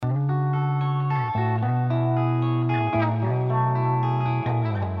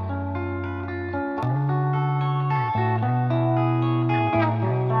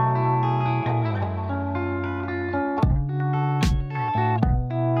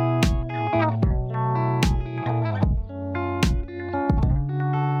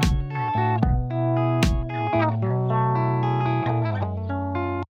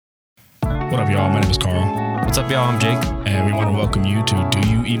What's up, y'all? I'm Jake. And we want to welcome you to Do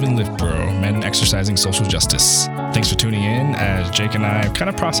You Even Lift, Bro? Men Exercising Social Justice. Thanks for tuning in as Jake and I kind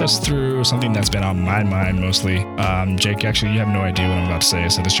of process through something that's been on my mind mostly. Jake, actually, you have no idea what I'm about to say,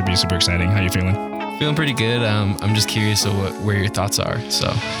 so this should be super exciting. How you feeling? Feeling pretty good. I'm just curious of where your thoughts are. So,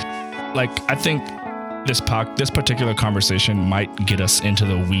 I think this particular conversation might get us into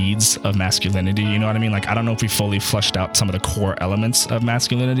the weeds of masculinity. You know what I mean? I don't know if we fully flushed out some of the core elements of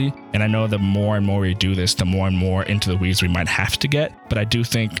masculinity. And I know the more and more we do this, the more and more into the weeds we might have to get. But I do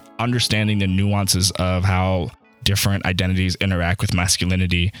think understanding the nuances of how different identities interact with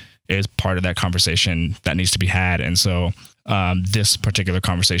masculinity is part of that conversation that needs to be had. And so this particular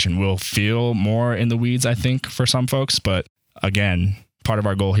conversation will feel more in the weeds, I think, for some folks. But again, part of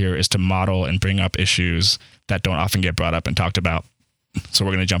our goal here is to model and bring up issues that don't often get brought up and talked about. So we're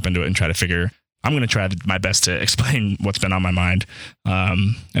going to jump into it and I'm going to try my best to explain what's been on my mind.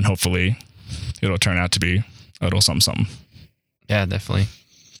 And hopefully it'll turn out to be a little something. Yeah, definitely.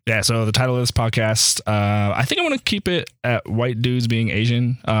 Yeah. So the title of this podcast, I think I want to keep it at white dudes being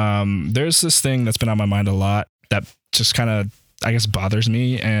Asian. There's this thing that's been on my mind a lot that just kind of, I guess, bothers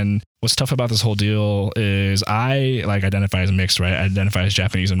me. And what's tough about this whole deal is I identify as mixed, right? I identify as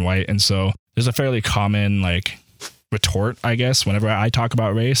Japanese and white. And so there's a fairly common retort, I guess, whenever I talk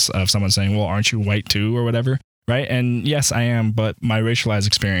about race of someone saying, well, aren't you white too or whatever? Right. And yes, I am. But my racialized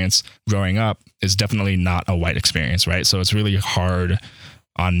experience growing up is definitely not a white experience. Right. So it's really hard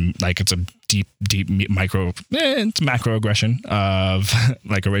on it's a deep it's macroaggression of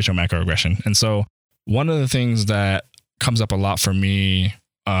a racial macroaggression. And so one of the things that comes up a lot for me,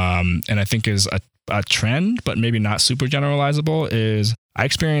 and I think is a trend, but maybe not super generalizable, is I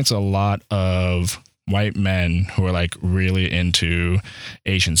experience a lot of white men who are really into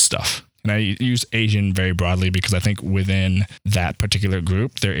Asian stuff. And I use Asian very broadly because I think within that particular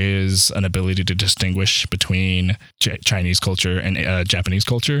group, there is an ability to distinguish between Chinese culture and Japanese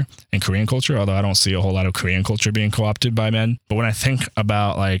culture and Korean culture, although I don't see a whole lot of Korean culture being co-opted by men. But when I think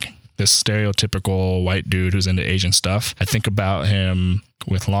about this stereotypical white dude who's into Asian stuff, I think about him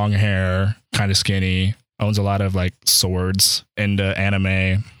with long hair, kind of skinny, owns a lot of swords, into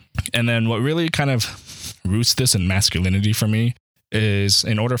anime. And then what really kind of roots this in masculinity for me is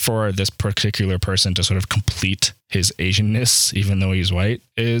in order for this particular person to sort of complete his Asianness, even though he's white,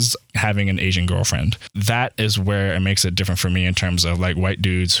 is having an Asian girlfriend. That is where it makes it different for me in terms of white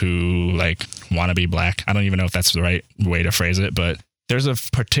dudes who want to be black. I don't even know if that's the right way to phrase it, but there's a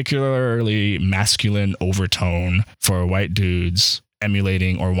particularly masculine overtone for white dudes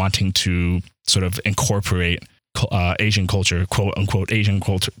emulating or wanting to sort of incorporate Asian culture, quote unquote, Asian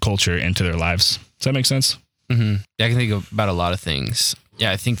culture into their lives. Does that make sense? Mm-hmm. Yeah, I can think about a lot of things.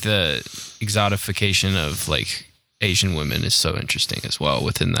 Yeah, I think the exotification of Asian women is so interesting as well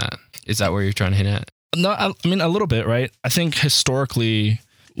within that. Is that where you're trying to hit at? No, I mean, a little bit, right? I think historically,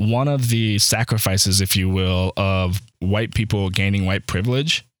 one of the sacrifices, if you will, of white people gaining white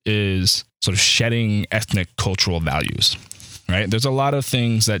privilege is sort of shedding ethnic cultural values, right? There's a lot of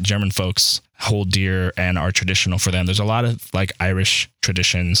things that German folks hold dear and are traditional for them. There's a lot of Irish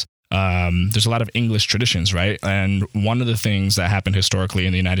traditions. There's a lot of English traditions, right? And one of the things that happened historically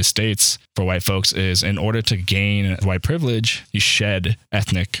in the United States for white folks is in order to gain white privilege, you shed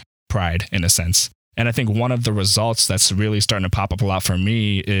ethnic pride in a sense. And I think one of the results that's really starting to pop up a lot for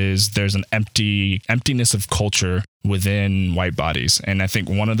me is there's an emptiness of culture within white bodies. And I think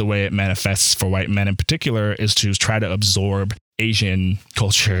one of the way it manifests for white men in particular is to try to absorb Asian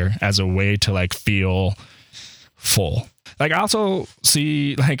culture as a way to feel full. I also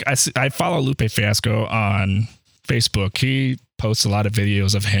see, I follow Lupe Fiasco on Facebook. He posts a lot of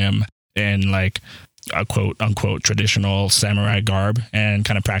videos of him in a quote unquote traditional samurai garb and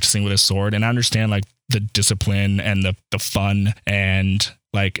kind of practicing with his sword. And I understand the discipline and the fun and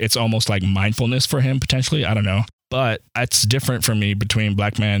it's almost mindfulness for him potentially. I don't know, but it's different for me between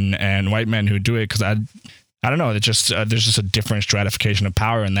black men and white men who do it. Cause I don't know. It's just, there's just a different stratification of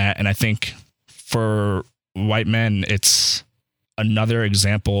power in that. And I think for white men, it's another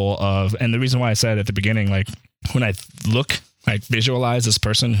example of, and the reason why I said at the beginning, when I visualize this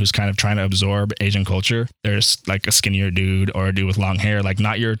person who's kind of trying to absorb Asian culture, there's a skinnier dude or a dude with long hair,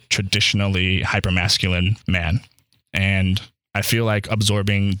 not your traditionally hypermasculine man. And I feel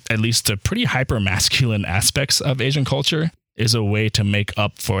absorbing at least the pretty hypermasculine aspects of Asian culture is a way to make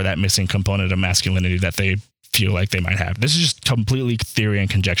up for that missing component of masculinity that they feel like they might have. This is just completely theory and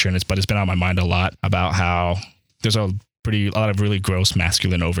conjecture, but it's been on my mind a lot about how there's a lot of really gross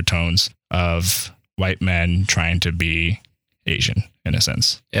masculine overtones of white men trying to be Asian in a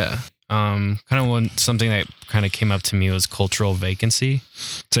sense. Yeah. Something that kind of came up to me was cultural vacancy.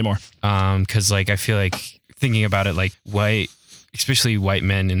 Say more. 'Cause I feel like thinking about it, like especially white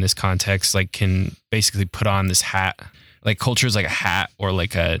men in this context, like can basically put on this hat. Like culture is like a hat or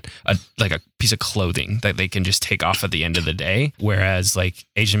like a piece of clothing that they can just take off at the end of the day. Whereas like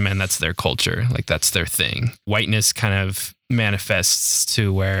Asian men, that's their culture. Like that's their thing. Whiteness kind of manifests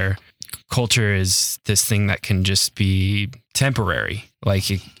to where culture is this thing that can just be temporary. Like,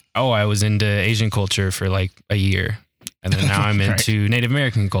 I was into Asian culture for like a year and then now I'm into Native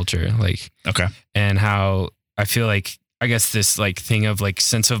American culture. Like, okay. And how I feel like, I guess this like thing of like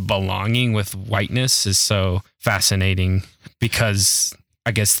sense of belonging with whiteness is so fascinating because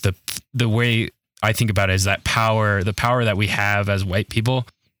I guess the way I think about it is that the power that we have as white people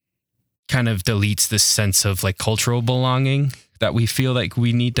kind of deletes this sense of like cultural belonging that we feel like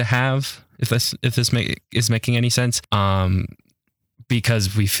we need to have. If this is making any sense,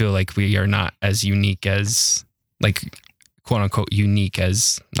 because we feel like we are not as unique as like quote unquote unique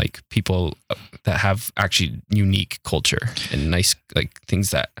as like people that have actually unique culture and nice like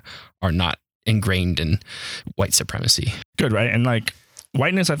things that are not ingrained in white supremacy. Good, right? And like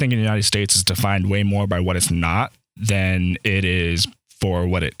whiteness, I think in the United States is defined way more by what it's not than it is for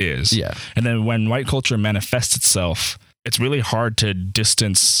what it is. Yeah. And then when white culture manifests itself, it's really hard to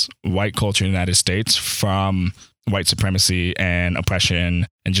distance white culture in the United States from white supremacy and oppression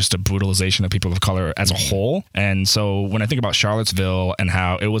and just a brutalization of people of color as a whole. And so when I think about Charlottesville and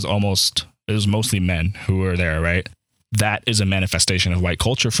how it was mostly men who were there, right? That is a manifestation of white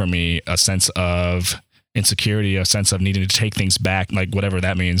culture for me, a sense of insecurity, a sense of needing to take things back, like whatever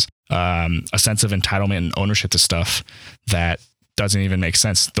that means, a sense of entitlement and ownership to stuff that doesn't even make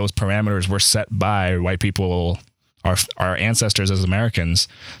sense. Those parameters were set by white people, our ancestors as Americans.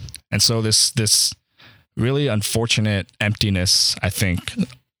 And so this really unfortunate emptiness, I think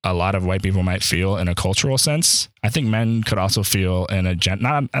a lot of white people might feel in a cultural sense. I think men could also feel in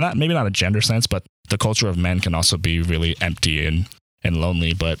maybe not a gender sense, but the culture of men can also be really empty and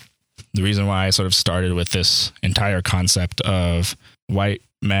lonely. But the reason why I sort of started with this entire concept of white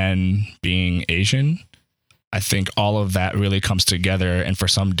men being Asian, I think all of that really comes together. And for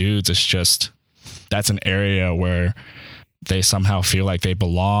some dudes, it's just, that's an area where they somehow feel like they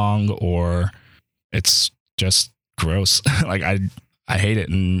belong, or it's just gross. Like I hate it.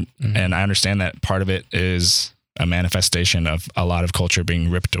 And I understand that part of it is a manifestation of a lot of culture being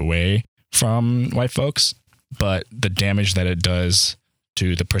ripped away from white folks, but the damage that it does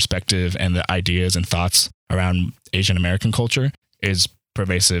to the perspective and the ideas and thoughts around Asian American culture is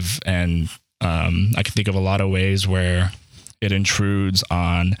pervasive. And I can think of a lot of ways where it intrudes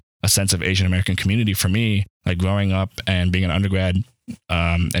on a sense of Asian American community for me, like growing up and being an undergrad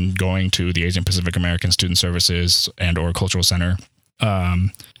and going to the Asian Pacific American Student Services and or Cultural Center.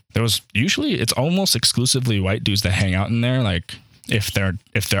 It's almost exclusively white dudes that hang out in there. Like if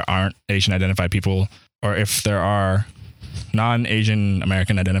there aren't Asian identified people, or if there are non-Asian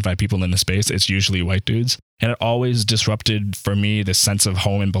American identified people in the space, it's usually white dudes. And it always disrupted for me the sense of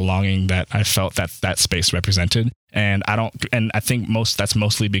home and belonging that I felt that space represented. And I think that's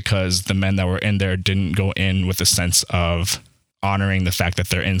mostly because the men that were in there didn't go in with a sense of honoring the fact that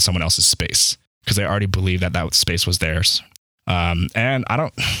they're in someone else's space, because they already believed that space was theirs. And I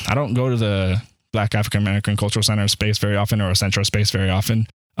don't go to the Black African American Cultural Center space very often, or a Centro space very often.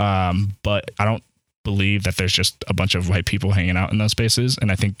 But I don't believe that there's just a bunch of white people hanging out in those spaces.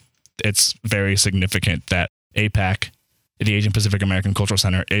 And I think it's very significant that APAC, the Asian Pacific American Cultural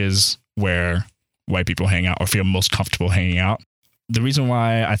Center, is where white people hang out or feel most comfortable hanging out. The reason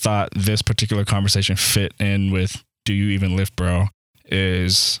why I thought this particular conversation fit in with Do You Even Lift, Bro,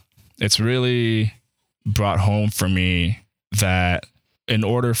 is it's really brought home for me that in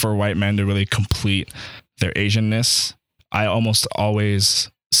order for white men to really complete their Asianness, I almost always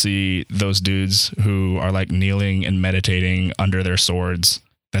see those dudes who are like kneeling and meditating under their swords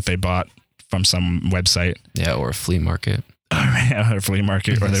that they bought from some website. Yeah, or a flea market. Or a flea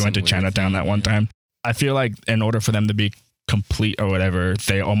market, or they went to Chinatown that one time. I feel like in order for them to be complete or whatever,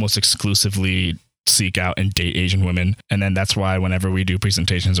 they almost exclusively seek out and date Asian women. And then that's why whenever we do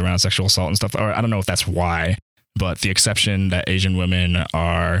presentations around sexual assault and stuff, or I don't know if that's why, but the exception that Asian women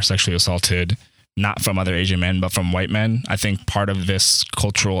are sexually assaulted, not from other Asian men, but from white men. I think part of this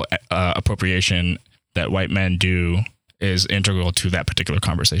cultural appropriation that white men do is integral to that particular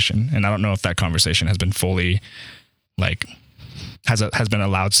conversation. And I don't know if that conversation has been fully, like, has been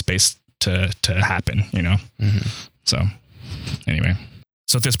allowed space to happen, you know? Mm-hmm. So anyway.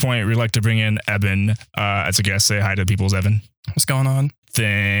 So at this point, we'd like to bring in Evan as a guest. Say hi to people's Evan. What's going on?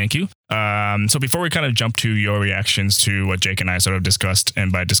 Thank you. So before we kind of jump to your reactions to what Jake and I sort of discussed,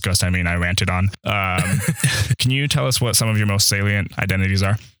 and by discussed, I mean I ranted on, can you tell us what some of your most salient identities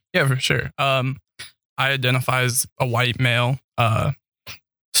are? Yeah, for sure. I identify as a white male,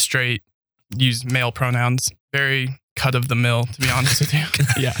 straight, use male pronouns, very cut of the mill, to be honest with you.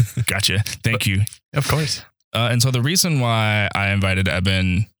 Yeah, Gotcha. Thank you. of course. And so the reason why I invited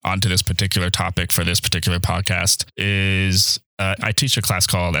Eben onto this particular topic for this particular podcast is I teach a class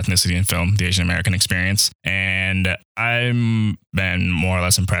called Ethnicity in Film, the Asian American Experience. And I'm been more or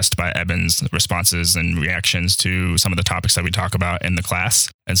less impressed by Eben's responses and reactions to some of the topics that we talk about in the class.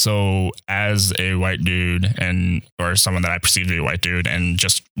 And so as a white dude or someone that I perceive to be a white dude and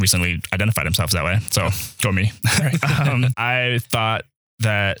just recently identified himself that way. So go me. I thought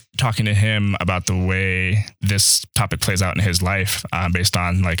that talking to him about the way this topic plays out in his life, based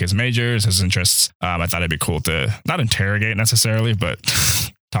on like his majors, his interests, I thought it'd be cool to not interrogate necessarily, but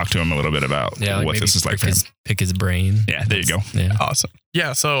talk to him a little bit about what this is like for him. Pick his brain. Yeah, there you go. Yeah. Awesome.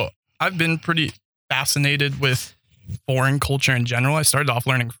 Yeah, so I've been pretty fascinated with foreign culture in general. I started off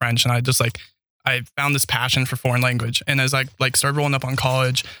learning French, and I found this passion for foreign language. And as I started rolling up on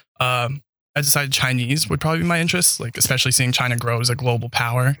college, I decided Chinese would probably be my interest, like especially seeing China grow as a global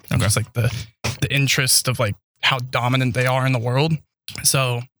power, and just like the interest of like how dominant they are in the world.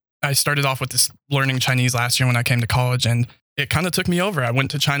 So I started off with this learning Chinese last year when I came to college, and it kind of took me over. I went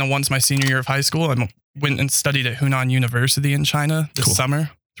to China once my senior year of high school and went and studied at Hunan University in China this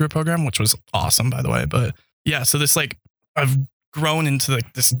summer through a program, which was awesome, by the way. But yeah, so this I've grown into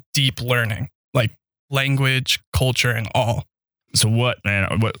like this deep learning, like language, culture, and all. So what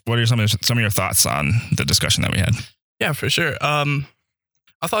are some of your thoughts on the discussion that we had? Yeah, for sure.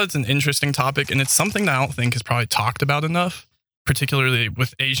 I thought it's an interesting topic, and it's something that I don't think is probably talked about enough, particularly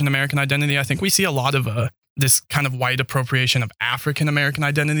with Asian American identity. I think we see a lot of this kind of white appropriation of African American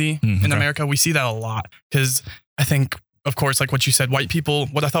identity in America. We see that a lot because I think, of course, like what you said, white people,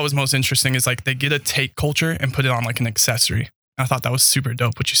 what I thought was most interesting is like they get to take culture and put it on like an accessory. And I thought that was super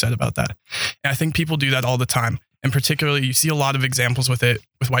dope what you said about that. And I think people do that all the time. And particularly, you see a lot of examples with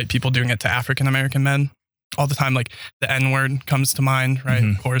white people doing it to African American men all the time. Like the N-word comes to mind, right?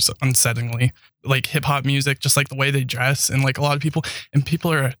 Of course, unsettlingly. Like hip hop music, just like the way they dress, and like a lot of people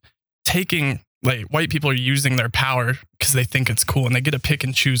are taking, like white people are using their power because they think it's cool, and they get to pick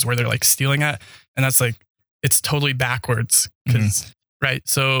and choose where they're like stealing at, and that's like it's totally backwards. Right?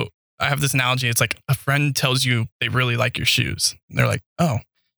 So I have this analogy. It's like a friend tells you they really like your shoes. They're like, oh,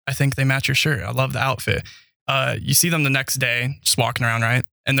 I think they match your shirt. I love the outfit. You see them the next day just walking around, right?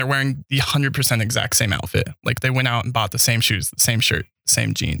 And they're wearing the 100% exact same outfit. Like they went out and bought the same shoes, the same shirt, the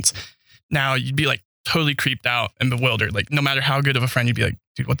same jeans. Now you'd be like totally creeped out and bewildered. Like no matter how good of a friend, you'd be like,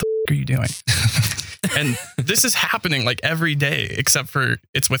 dude, what the are you doing? And this is happening like every day, except for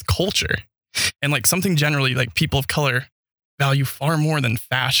it's with culture. And like something generally like people of color value far more than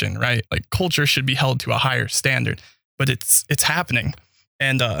fashion, right? Like culture should be held to a higher standard, but it's happening.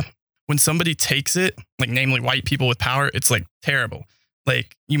 And when somebody takes it, like namely white people with power, it's like terrible.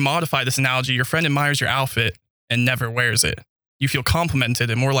 Like you modify this analogy, your friend admires your outfit and never wears it. You feel complimented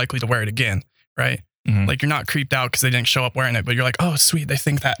and more likely to wear it again, right? Like you're not creeped out because they didn't show up wearing it, but you're like, oh, sweet, they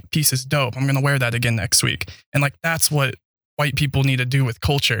think that piece is dope. I'm going to wear that again next week. And like, that's what white people need to do with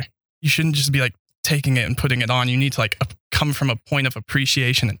culture. You shouldn't just be like taking it and putting it on. You need to like come from a point of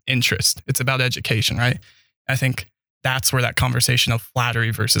appreciation and interest. It's about education, right? I think that's where that conversation of flattery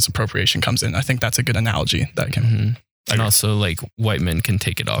versus appropriation comes in. I think that's a good analogy that I can. And also like white men can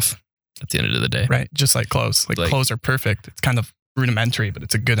take it off at the end of the day. Right. Just like clothes. Like clothes are perfect. It's kind of rudimentary, but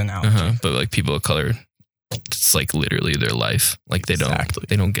it's a good analogy. But like people of color, it's like literally their life. Like they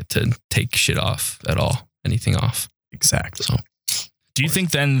don't get to take shit off at all, anything off. Exactly. So do you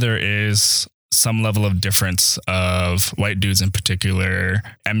think then there is some level of difference of white dudes in particular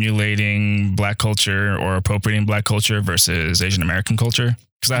emulating black culture or appropriating black culture versus Asian American culture?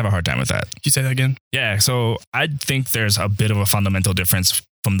 Because I have a hard time with that. Could you say that again? Yeah. So I think there's a bit of a fundamental difference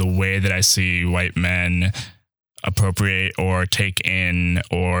from the way that I see white men appropriate or take in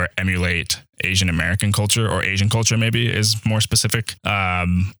or emulate Asian American culture, or Asian culture maybe is more specific,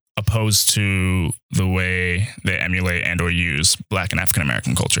 opposed to the way they emulate and or use Black and African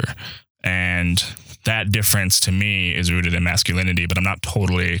American culture. And that difference to me is rooted in masculinity, but I'm not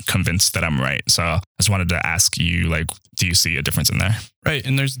totally convinced that I'm right. So I just wanted to ask you, like, do you see a difference in there? Right.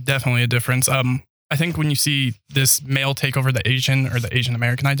 And there's definitely a difference. I think when you see this male take over the Asian or the Asian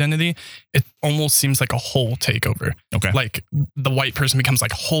American identity, it almost seems like a whole takeover. Okay. Like the white person becomes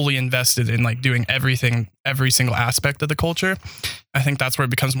like wholly invested in like doing everything, every single aspect of the culture. I think that's where it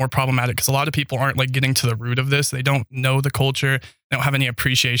becomes more problematic because a lot of people aren't like getting to the root of this. They don't know the culture. They don't have any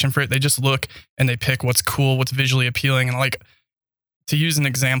appreciation for it. They just look and they pick what's cool, what's visually appealing. And like, to use an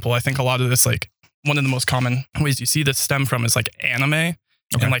example, I think a lot of this, like one of the most common ways you see this stem from is like anime.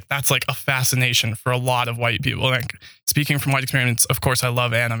 Okay. And like that's like a fascination for a lot of white people. Like speaking from white experience, of course I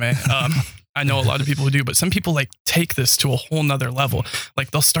love anime. I know a lot of people who do, but some people like take this to a whole nother level.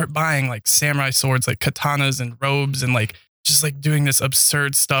 Like they'll start buying like samurai swords, like katanas and robes, and like just like doing this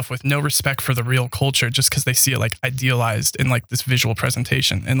absurd stuff with no respect for the real culture just because they see it like idealized in like this visual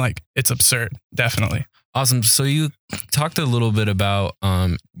presentation. And like it's absurd, definitely. Awesome. So you talked a little bit about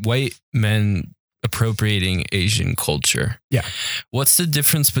white men appropriating Asian culture. Yeah. What's the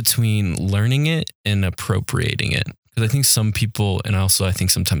difference between learning it and appropriating it? Because I think some people, and also I think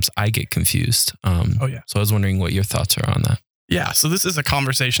sometimes I get confused. Oh yeah. So I was wondering what your thoughts are on that. Yeah. So this is a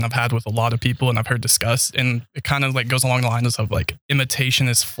conversation I've had with a lot of people and I've heard discussed, and it kind of like goes along the lines of like imitation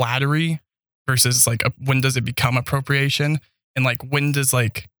is flattery versus like when does it become appropriation, and like when does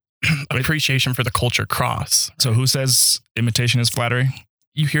like appreciation for the culture cross. So who says imitation is flattery?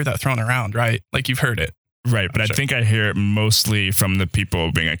 You hear that thrown around, right? Like you've heard it. Right, but Sure. I think I hear it mostly from the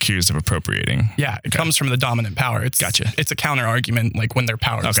people being accused of appropriating. Yeah, it Okay. comes from the dominant power. It's Gotcha. It's a counter argument, like when their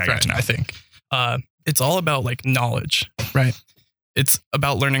power is Okay, I gotcha threatened. now. I think it's all about like knowledge, right? It's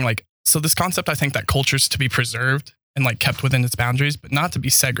about learning. Like so, this concept, I think that culture's to be preserved and like kept within its boundaries, but not to be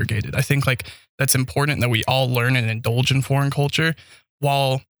segregated. I think like that's important that we all learn and indulge in foreign culture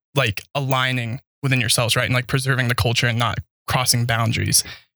while like aligning within yourselves, right? And like preserving the culture and not crossing boundaries.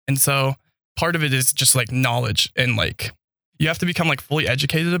 And so part of it is just like knowledge, and like you have to become like fully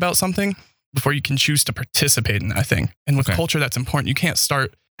educated about something before you can choose to participate in it, I think. And with Okay. culture, that's important. You can't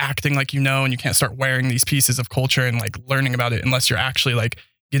start acting like you know, and you can't start wearing these pieces of culture and like learning about it unless you're actually like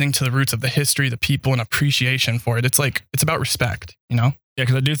getting to the roots of the history, the people, and appreciation for it. It's like, it's about respect, you know? Yeah,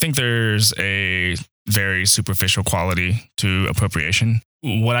 because I do think there's a very superficial quality to appropriation.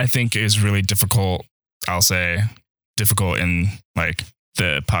 What I think is really difficult, I'll say difficult in like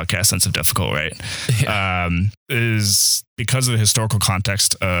the podcast sense of difficult, right? Is because of the historical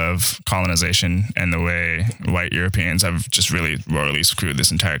context of colonization and the way white Europeans have just really royally screwed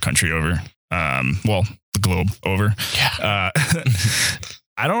this entire country over. Well, the globe over. Yeah.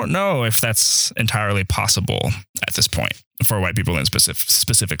 I don't know if that's entirely possible at this point for white people in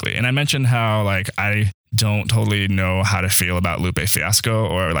specifically. And I mentioned how like I don't totally know how to feel about Lupe Fiasco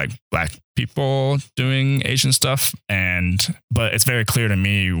or like black people doing Asian stuff. But it's very clear to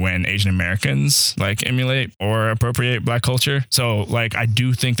me when Asian Americans like emulate or appropriate black culture. So like, I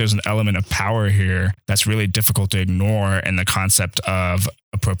do think there's an element of power here that's really difficult to ignore in the concept of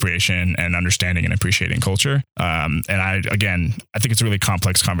appropriation and understanding and appreciating culture. And I think it's a really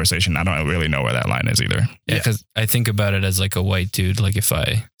complex conversation. I don't really know where that line is either. Yeah, because I think about it as like a white dude. Like if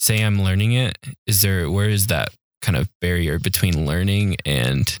I say I'm learning it, where is that kind of barrier between learning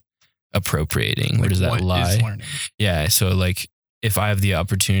and appropriating? Where does that What lie? is learning? Yeah. So like if I have the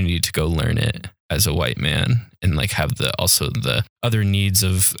opportunity to go learn it as a white man and like have also the other needs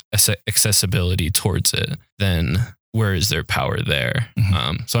of accessibility towards it, then where is their power there?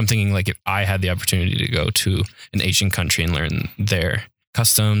 Mhm. So I'm thinking like if I had the opportunity to go to an Asian country and learn their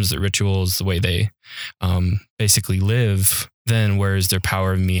customs, their rituals, the way they basically live, then where is their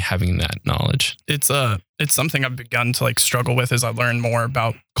power of me having that knowledge? It's something I've begun to like struggle with as I learn more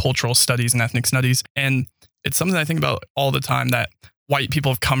about cultural studies and ethnic studies. And it's something I think about all the time, that white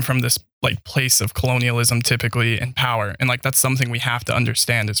people have come from this like place of colonialism typically and power. And like, that's something we have to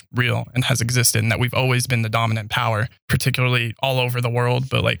understand is real and has existed, and that we've always been the dominant power, particularly all over the world,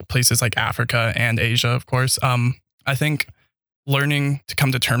 but like places like Africa and Asia, of course. I think learning to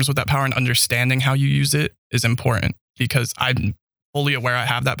come to terms with that power and understanding how you use it is important, because I'm fully aware I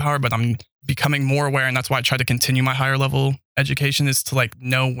have that power, but I'm becoming more aware. And that's why I try to continue my higher level education, is to like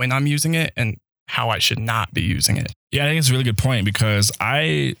know when I'm using it and how I should not be using it. Yeah, I think it's a really good point, because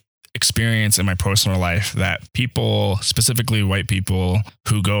I experience in my personal life that people, specifically white people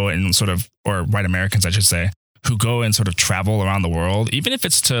who go and sort of, or white Americans, I should say, who go and sort of travel around the world, even if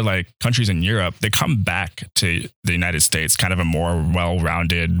it's to like countries in Europe, they come back to the United States kind of a more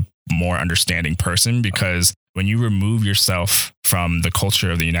well-rounded, more understanding person, because when you remove yourself from the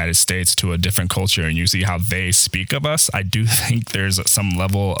culture of the United States to a different culture and you see how they speak of us, I do think there's some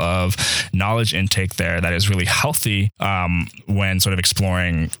level of knowledge intake there that is really healthy when sort of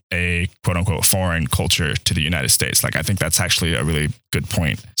exploring a quote unquote foreign culture to the United States. Like, I think that's actually a really good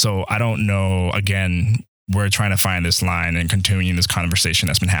point. So I don't know, again, we're trying to find this line and continuing this conversation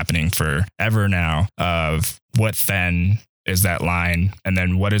that's been happening forever now of what then is that line, and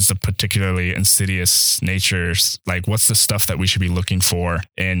then what is the particularly insidious natures, like what's the stuff that we should be looking for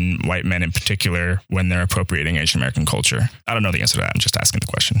in white men in particular when they're appropriating Asian American culture? I don't know the answer to that. I'm just asking the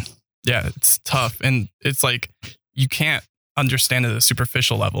question. Yeah, it's tough. And it's like, you can't understand it at a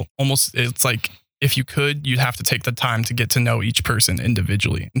superficial level. Almost, it's like if you could, you'd have to take the time to get to know each person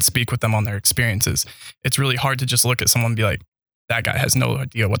individually and speak with them on their experiences. It's really hard to just look at someone and be like, that guy has no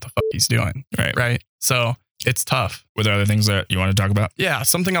idea what the fuck he's doing. Right. So it's tough. Were there other things that you want to talk about? Yeah.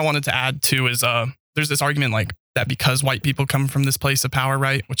 Something I wanted to add too is there's this argument like that because white people come from this place of power,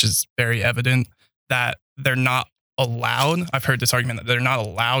 right? Which is very evident, that they're not allowed. I've heard this argument that they're not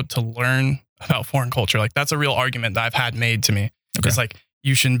allowed to learn about foreign culture. Like that's a real argument that I've had made to me. Okay. It's like,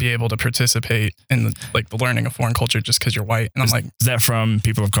 you shouldn't be able to participate in the learning of foreign culture just because you're white. And I'm like, is that from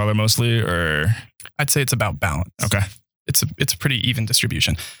people of color mostly, or? I'd say it's about balance. Okay. It's a pretty even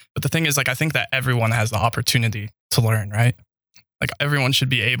distribution. But the thing is, like, I think that everyone has the opportunity to learn, right? Like everyone should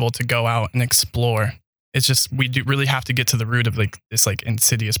be able to go out and explore. It's just, we do really have to get to the root of like this like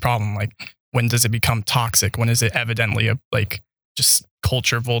insidious problem. Like, when does it become toxic? When is it evidently a like just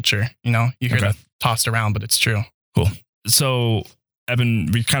culture vulture? You know, you hear that tossed around, but it's true. Cool. So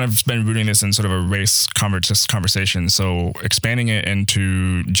we've kind of been rooting this in sort of a race conversation. So expanding it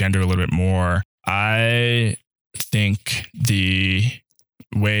into gender a little bit more, I think the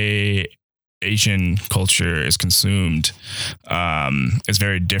way Asian culture is consumed is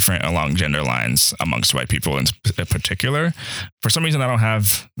very different along gender lines amongst white people in particular. For some reason, I don't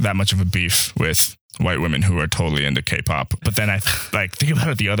have that much of a beef with white women who are totally into K-pop. But then I like think about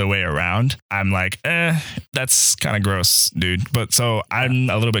it the other way around. I'm like, that's kind of gross, dude. But so I'm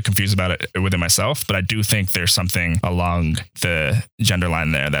a little bit confused about it within myself, but I do think there's something along the gender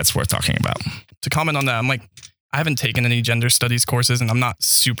line there that's worth talking about. To comment on that, I'm like, I haven't taken any gender studies courses and I'm not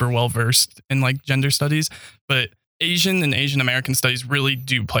super well versed in like gender studies, but Asian and Asian American studies really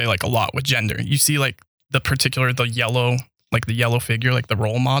do play like a lot with gender. You see like the yellow figure, like the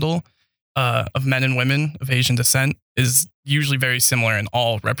role model of men and women of Asian descent is usually very similar in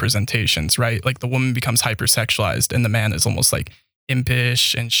all representations, right? Like the woman becomes hypersexualized and the man is almost like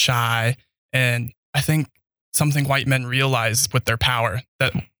impish and shy. And I think something white men realize with their power,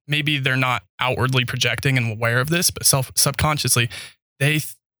 that maybe they're not outwardly projecting and aware of this, but subconsciously, they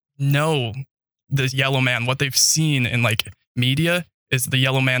know the yellow man. What they've seen in like media is the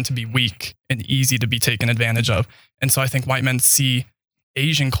yellow man to be weak and easy to be taken advantage of. And so I think white men see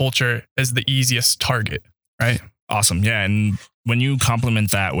Asian culture as the easiest target, right? Awesome. Yeah. And when you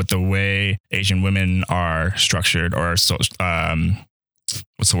complement that with the way Asian women are structured, or so,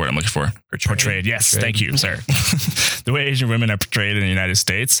 what's the word I'm looking for? Portrayed. Yes. Portrayed. Thank you, sir. The way Asian women are portrayed in the United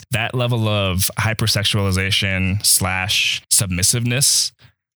States, that level of hypersexualization / submissiveness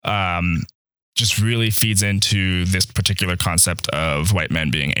just really feeds into this particular concept of white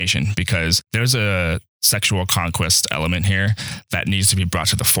men being Asian, because there's a sexual conquest element here that needs to be brought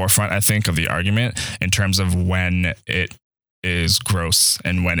to the forefront, I think, of the argument in terms of when it is gross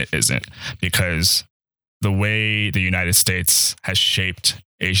and when it isn't, because the way the United States has shaped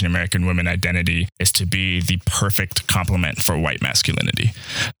Asian American women identity is to be the perfect complement for white masculinity,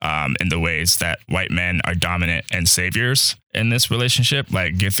 in the ways that white men are dominant and saviors in this relationship.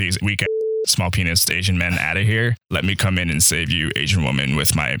 Like, get these weak small penis Asian men out of here. Let me come in and save you, Asian woman,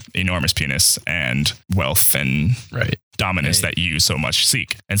 with my enormous penis and wealth and dominance that you so much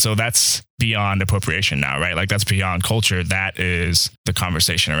seek. And so that's beyond appropriation now, right? Like that's beyond culture. That is the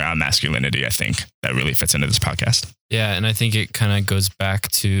conversation around masculinity, I think, that really fits into this podcast. Yeah. And I think it kind of goes back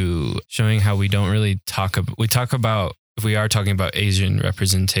to showing how we don't really we talk about, if we are talking about Asian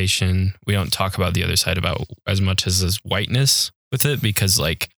representation, we don't talk about the other side about as much as whiteness with it, because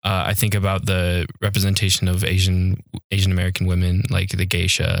like I think about the representation of Asian American women, like the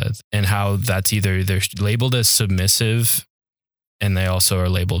geisha, and how that's either they're labeled as submissive, and they also are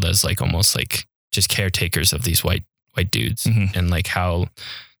labeled as like almost like just caretakers of these white dudes, and like how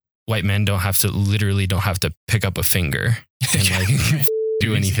white men don't have to pick up a finger and like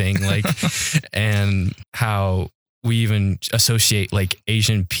do anything, like, and how we even associate like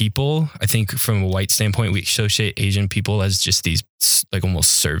Asian people. I think from a white standpoint, we associate Asian people as just these like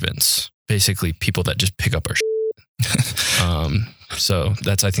almost servants, basically people that just pick up our shit. So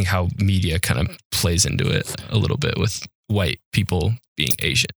that's, I think, how media kind of plays into it a little bit with white people being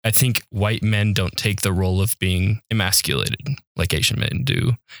Asian. I think white men don't take the role of being emasculated like Asian men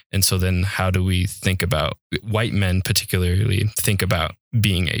do. And so then how do we think about white men particularly think about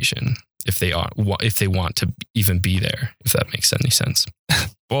being Asian? If they want to even be there, if that makes any sense.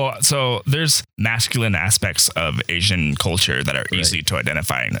 Well, so there's masculine aspects of Asian culture that are easy to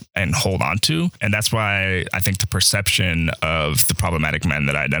identify and hold on to. And that's why I think the perception of the problematic men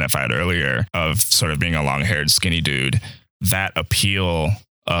that I identified earlier, of sort of being a long-haired skinny dude, that appeal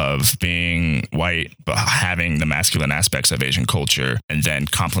of being white, but having the masculine aspects of Asian culture, and then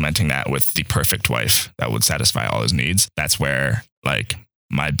complementing that with the perfect wife that would satisfy all his needs. That's where like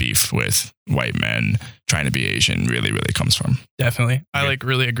my beef with white men trying to be Asian really, really comes from. Definitely. I Okay. like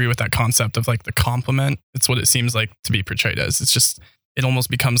really agree with that concept of like the compliment. It's what it seems like to be portrayed as. It's just, it almost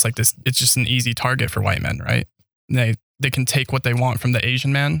becomes like this, it's just an easy target for white men, right? They can take what they want from the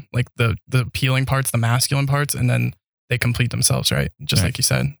Asian man, like the appealing parts, the masculine parts, and then they complete themselves, right? Just Right. like you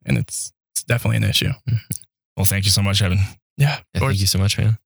said. And it's definitely an issue. Well, thank you so much, Evan. Yeah. Yeah, thank you so much,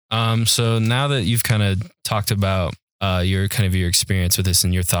 man. So now that you've kind of talked about your experience with this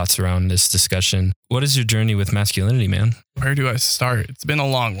and your thoughts around this discussion, what is your journey with masculinity, man? Where do I start? It's been a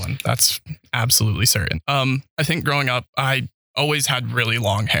long one. That's absolutely certain. I think growing up, I always had really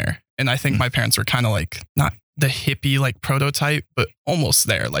long hair. And I think my parents were kind of like, not the hippie like prototype, but almost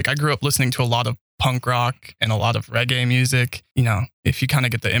there. Like I grew up listening to a lot of punk rock and a lot of reggae music, you know, if you kind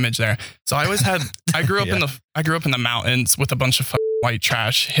of get the image there. So I always had, I grew up in the mountains with a bunch of white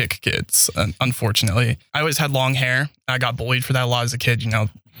trash hick kids. Unfortunately, I always had long hair. I got bullied for that a lot as a kid, you know,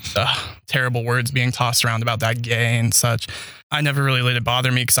 terrible words being tossed around about that gay and such. I never really let it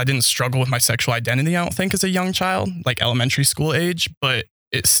bother me because I didn't struggle with my sexual identity, I don't think, as a young child, like elementary school age, but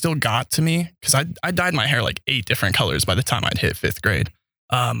it still got to me because I dyed my hair like 8 different colors by the time I'd hit 5th grade.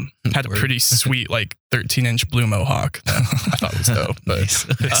 Had a pretty sweet like 13-inch blue mohawk that I thought was dope. But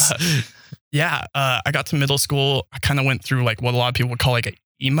I got to middle school. I kind of went through like what a lot of people would call like an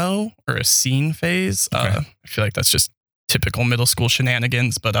emo or a scene phase. Okay. I feel like that's just typical middle school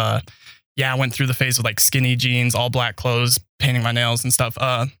shenanigans. But I went through the phase of like skinny jeans, all black clothes, painting my nails and stuff.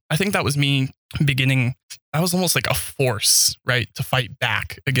 I think that was me beginning. I was almost like a force, right, to fight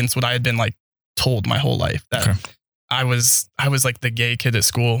back against what I had been like told my whole life that I was like the gay kid at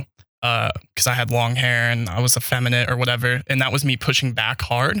school because I had long hair and I was effeminate or whatever. And that was me pushing back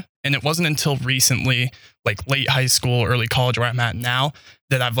hard. And it wasn't until recently, like late high school, early college, where I'm at now,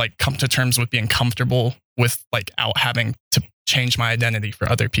 that I've like come to terms with being comfortable with like out having to change my identity for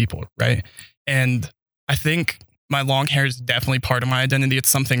other people. Right. And I think my long hair is definitely part of my identity. It's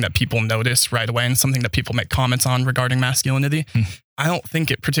something that people notice right away and something that people make comments on regarding masculinity. I don't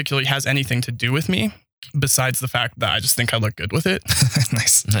think it particularly has anything to do with me besides the fact that I just think I look good with it.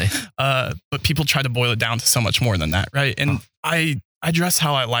 Nice. But people try to boil it down to so much more than that. Right. And I dress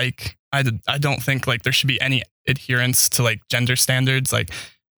how I like. I don't think like there should be any adherence to like gender standards. Like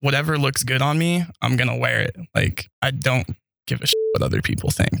whatever looks good on me, I'm going to wear it. Like I don't give a shit what other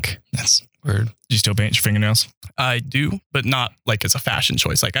people think. That's Word. Do you still paint your fingernails? I do, but not like as a fashion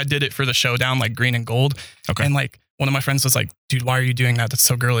choice. Like I did it for the showdown, like green and gold. Okay. And like one of my friends was like, dude, why are you doing that? That's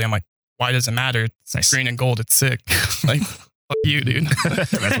so girly. I'm like, why does it matter? It's Nice. green and gold. It's sick. Like, fuck you, dude.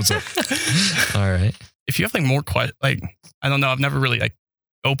 That's what's up. All right. If you have like more like, I don't know. I've never really like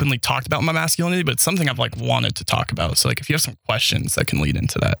openly talked about my masculinity, but it's something I've like wanted to talk about. So like if you have some questions that can lead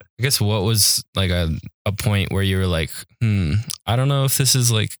into that. I guess what was like a point where you were like, I don't know if this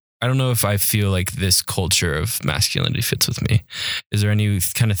is like, I don't know if I feel like this culture of masculinity fits with me. Is there any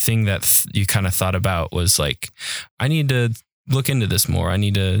kind of thing that you kind of thought about was like, I need to look into this more. I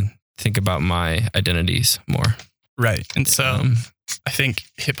need to think about my identities more. Right. And so I think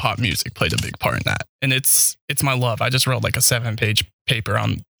hip hop music played a big part in that. And it's my love. I just wrote like a 7-page paper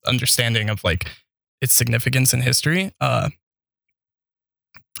on understanding of like its significance in history.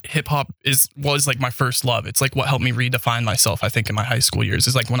 Hip hop was like my first love. It's like what helped me redefine myself, I think, in my high school years,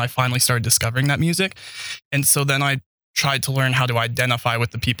 is like when I finally started discovering that music. And so then I tried to learn how to identify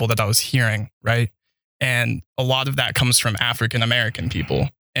with the people that I was hearing, right? And a lot of that comes from African American people.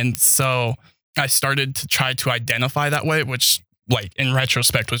 And so I started to try to identify that way, which like in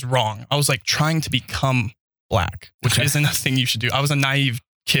retrospect was wrong. I was like trying to become black, which isn't a thing you should do. I was a naive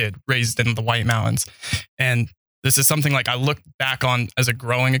kid raised in the White Mountains. And this is something like I look back on as a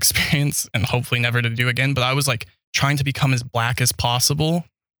growing experience and hopefully never to do again. But I was like trying to become as black as possible,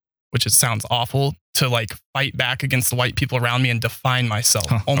 which it sounds awful, to like fight back against the white people around me and define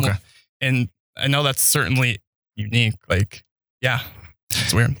myself. Okay. And I know that's certainly unique. Like, yeah,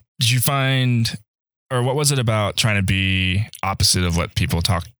 it's weird. Did you find, or what was it about trying to be opposite of what people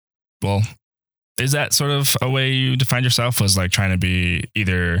talk? Well, is that sort of a way you defined yourself, was like trying to be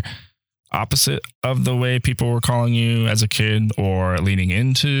either opposite of the way people were calling you as a kid or leaning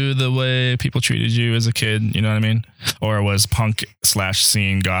into the way people treated you as a kid? You know what I mean? Or was punk /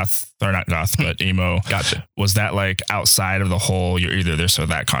 scene goth, or not goth, but emo? Gotcha. Was that like outside of the whole, you're either this or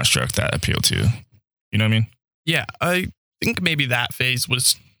that construct that appealed to you? You know what I mean? Yeah, I think maybe that phase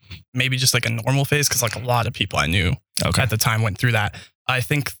was maybe just like a normal phase because like a lot of people I knew at the time went through that. I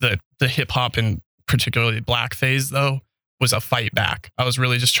think the hip hop and particularly black phase though was a fight back. I was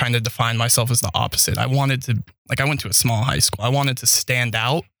really just trying to define myself as the opposite. I wanted to, like, I went to a small high school. I wanted to stand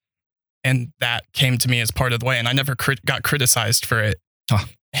out, and that came to me as part of the way. And I never got criticized for it Huh.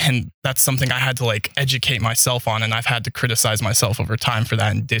 And that's something I had to like educate myself on. And I've had to criticize myself over time for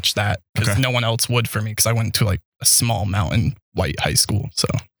that and ditch that because Okay. no one else would for me because I went to like a small mountain white high school. So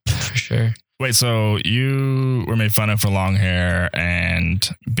For sure. Wait, so you were made fun of for long hair and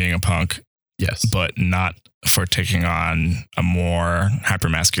being a punk, yes. but not for taking on a more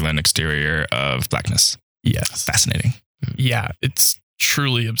hypermasculine exterior of blackness. Yes. Fascinating. Yeah. It's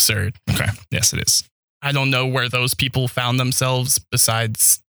truly absurd. Okay. Yes, it is. I don't know where those people found themselves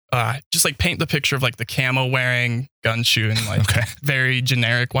besides just like paint the picture of like the camo wearing gun shoe and like Okay. very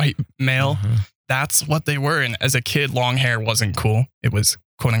generic white male. Uh-huh. That's what they were. And as a kid, long hair wasn't cool. It was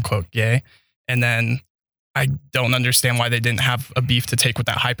quote unquote gay. And then I don't understand why they didn't have a beef to take with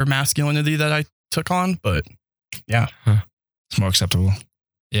that hyper masculinity that I took on. But yeah. It's more acceptable.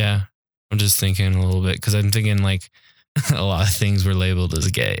 Yeah. I'm just thinking a little bit because I'm thinking like a lot of things were labeled as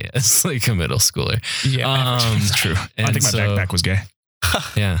gay as like a middle schooler. Yeah. It's true. I and think my so- backpack was gay.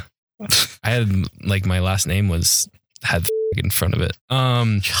 Yeah. I had like my last name had in front of it.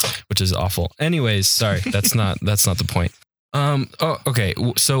 Which is awful. Anyways, sorry. That's not the point. Okay.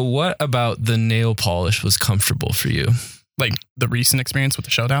 So what about the nail polish was comfortable for you? Like the recent experience with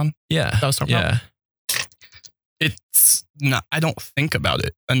the showdown. Yeah. That was talking about? Yeah. It's not, I don't think about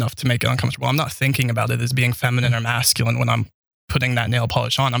it enough to make it uncomfortable. I'm not thinking about it as being feminine or masculine when I'm putting that nail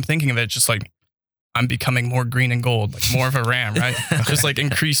polish on. I'm thinking of it just like I'm becoming more green and gold, like more of a ram, right? Just like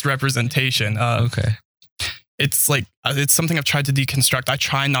increased representation. Okay. It's like, it's something I've tried to deconstruct. I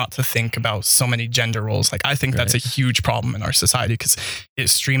try not to think about so many gender roles. Like I think that's a huge problem in our society because it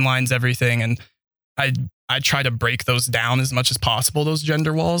streamlines everything. And I try to break those down as much as possible, those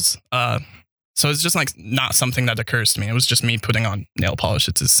gender walls. So it's just like not something that occurs to me. It was just me putting on nail polish.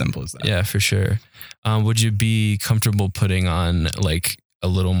 It's as simple as that. Yeah, for sure. Would you be comfortable putting on like a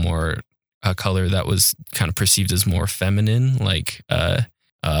little more color that was kind of perceived as more feminine, like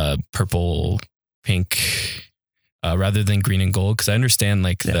purple, pink, rather than green and gold? Because I understand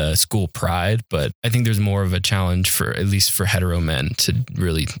like the school pride, but I think there's more of a challenge for at least for hetero men to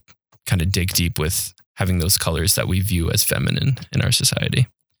really kind of dig deep with having those colors that we view as feminine in our society.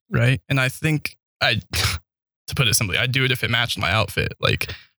 Right. And I think to put it simply, I'd do it if it matched my outfit.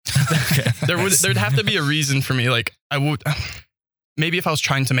 Like there'd have to be a reason for me. Like I would, maybe if I was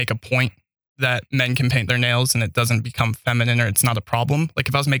trying to make a point that men can paint their nails and it doesn't become feminine or it's not a problem. Like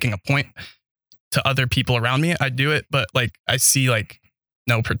if I was making a point to other people around me, I'd do it. But like, I see like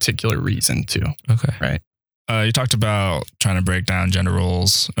no particular reason to. Okay. Right. You talked about trying to break down gender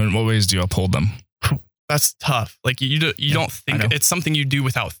roles. In what ways do you uphold them? That's tough. Like you don't think it's something you do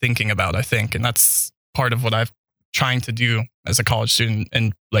without thinking about, I think. And that's part of what I've trying to do as a college student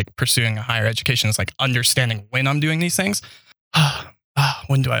and like pursuing a higher education is like understanding when I'm doing these things.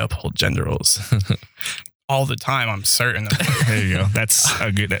 When do I uphold gender roles? All the time, I'm certain. There you go. That's a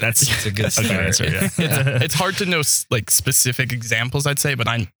good start. answer. Yeah. It's hard to know like specific examples, I'd say, but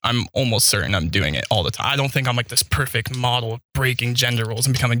I'm almost certain I'm doing it all the time. I don't think I'm like this perfect model of breaking gender roles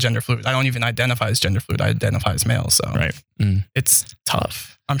and becoming gender fluid. I don't even identify as gender fluid. I identify as male. So Right. It's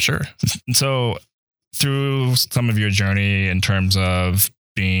tough, I'm sure. So through some of your journey in terms of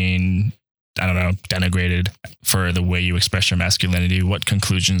being, I don't know, denigrated for the way you express your masculinity, what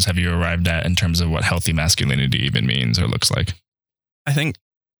conclusions have you arrived at in terms of what healthy masculinity even means or looks like? I think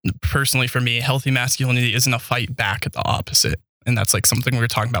personally for me, healthy masculinity isn't a fight back at the opposite. And that's like something we were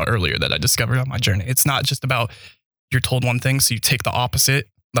talking about earlier that I discovered on my journey. It's not just about you're told one thing, so you take the opposite,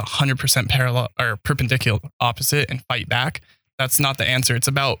 the 100% parallel or perpendicular opposite and fight back. That's not the answer. It's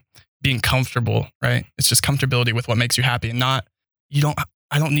about being comfortable, right? It's just comfortability with what makes you happy and not,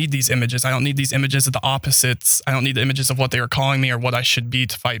 I don't need these images. I don't need these images of the opposites. I don't need the images of what they were calling me or what I should be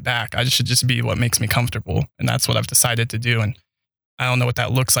to fight back. I should just be what makes me comfortable. And that's what I've decided to do. And I don't know what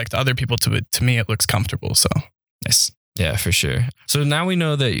that looks like to other people. To me, it looks comfortable. So Nice. Yeah, for sure. So now we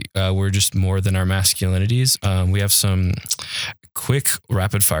know that we're just more than our masculinities. We have some quick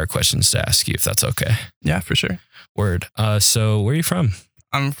rapid fire questions to ask you, if that's okay. yeah, for sure. Word. So where are you from?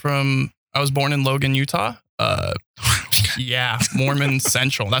 I was born in Logan, Utah. Yeah, Mormon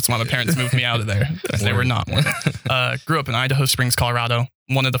Central. That's why my parents moved me out of there. They were not Mormon. Grew up in Idaho Springs, Colorado.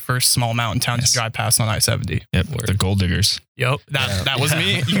 One of the first small mountain towns to drive past on I-70. Yep. Word. The gold diggers. Yep, that was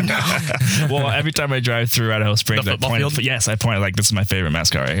me. You know. Well, every time I drive through Idaho Springs, The I football point. field? Yes, I point like this is my favorite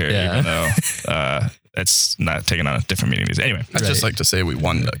mascot right here. Yeah. Even though it's not taking on a different meaning. Anyway, I'd just like to say we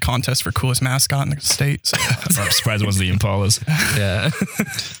won the contest for coolest mascot in the state. So. I'm surprised it wasn't the Impalas.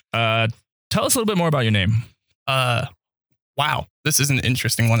 Yeah. Tell us a little bit more about your name. Wow, this is an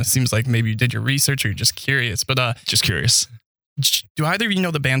interesting one. It seems like maybe you did your research or you're just curious. But Just curious. do either of you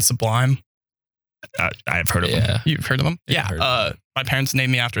know the band Sublime? I've heard of them. Yeah. You've heard of them? Yeah, heard Yeah. My parents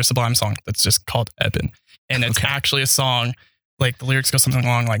named me after a Sublime song that's just called Eben. And it's actually a song, like the lyrics go something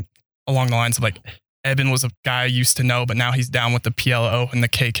along the lines of like, Eben was a guy I used to know, but now he's down with the PLO and the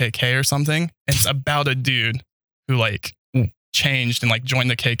KKK or something. And it's about a dude who like changed and like joined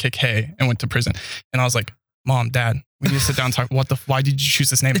the KKK and went to prison. And I was like, Mom, Dad, we need to sit down and talk. Why did you choose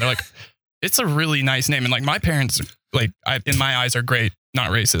this name? They're like, it's a really nice name. And like my parents, like in my eyes are great,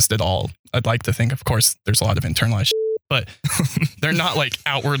 not racist at all. I'd like to think, of course, there's a lot of internalized shit, but they're not like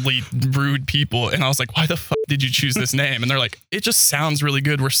outwardly rude people. And I was like, why the fuck did you choose this name? And they're like, it just sounds really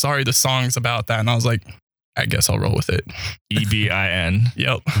good. We're sorry the song's about that. And I was like, I guess I'll roll with it. EBIN.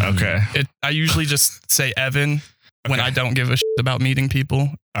 Yep. Okay. I usually just say Evan when I don't give a shit about meeting people.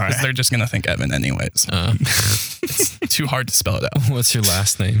 All Because right. they're just going to think Evan anyways. It's too hard to spell it out. What's your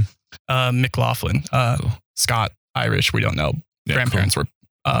last name? McLaughlin. Cool. Scott, Irish, we don't know. Yeah, Grandparents were,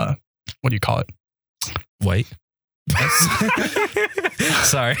 what do you call it? White.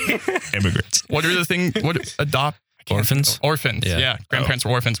 Sorry. Immigrants. What are the thing? What adopt? I can't Orphans? think of- Orphans. Yeah. Yeah. Grandparents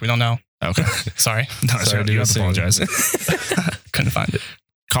were orphans. We don't know. Okay. Sorry. No, Sorry, sorry, dude, you have to same. apologize. Couldn't find it.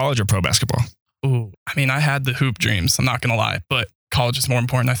 College or pro basketball? Ooh. I mean, I had the hoop dreams. I'm not going to lie, but college is more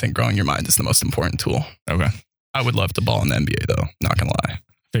important. I think growing your mind is the most important tool. Okay. I would love to ball in the NBA though. Not going to lie.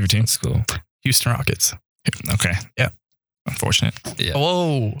 Favorite team? That's cool. Houston Rockets. Okay. Yeah. Unfortunate. Yeah.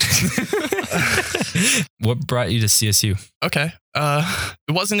 Whoa. What brought you to CSU? Okay.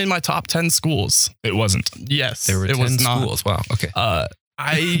 It wasn't in my top 10 schools. It wasn't. Yes. There were it 10 was not. schools. Wow. Okay.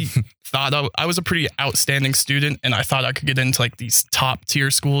 I thought I was a pretty outstanding student and I thought I could get into like these top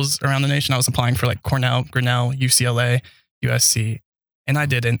tier schools around the nation. I was applying for like Cornell, Grinnell, UCLA, USC, and I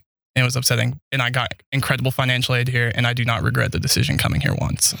didn't. And it was upsetting. And I got incredible financial aid here and I do not regret the decision coming here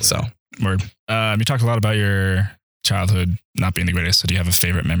once. So Word. You talked a lot about your childhood not being the greatest. So do you have a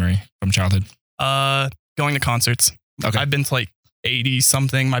favorite memory from childhood? going to concerts. Okay. I've been to like 80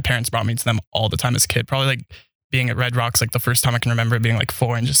 something. My parents brought me to them all the time as a kid. Probably like being at Red Rocks, like the first time I can remember it being like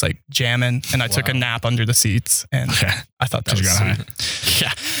 4 and just like jamming. And I took a Wow. nap under the seats and Okay. I thought that 'Cause you was got sweet.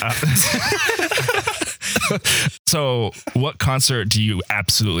 Yeah. So what concert do you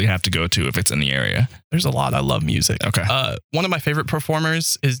absolutely have to go to if it's in the area? There's a lot. I love music. Okay. One of my favorite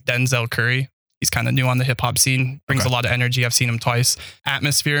performers is Denzel Curry. He's kind of new on the hip hop scene, brings Okay. a lot of energy. I've seen him twice.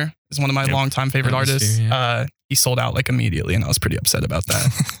 Atmosphere is one of my Yep. longtime favorite artists. Atmosphere, He sold out like immediately and I was pretty upset about that.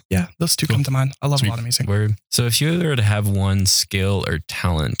 Yeah, those two come to mind. I love Sweet. a lot of music. Word. So if you were to have one skill or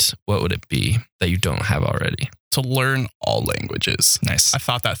talent, what would it be that you don't have already? To learn all languages. Nice. I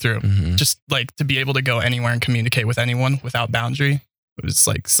thought that through. Mm-hmm. Just like to be able to go anywhere and communicate with anyone without boundary was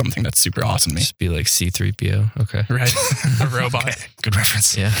like something that's super awesome to me. Just be like C-3PO. Okay. Right? A robot. Okay. Good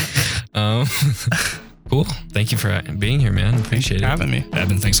reference. Yeah. Cool. Thank you for being here, man. Appreciate for it. having me.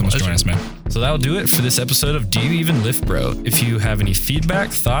 Evan, thanks so much for joining us, man. So that'll do it for this episode of Do You Even Lift, Bro? If you have any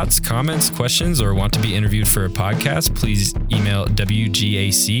feedback, thoughts, comments, questions, or want to be interviewed for a podcast, please email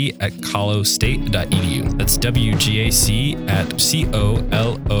wgac@colostate.edu. That's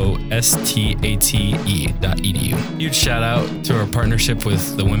wgac@colostate.edu. Huge shout out to our partnership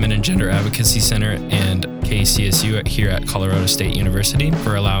with the Women and Gender Advocacy Center and KCSU here at Colorado State University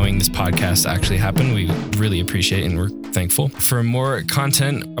for allowing this podcast to actually happen. We really appreciate it and we're thankful. For more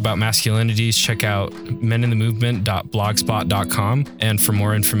content about masculinities, check out meninthemovement.blogspot.com. And for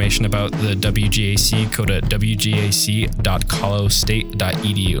more information about the WGAC, go to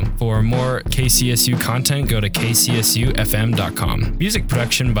wgac.colostate.edu. For more KCSU content, go to kcsufm.com. Music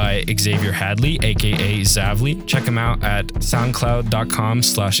production by Xavier Hadley, aka Zavly. Check him out at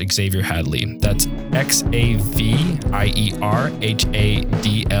soundcloud.com/Xavier Hadley. That's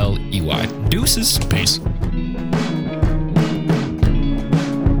XAVIERHADLEY. Deuces. Peace.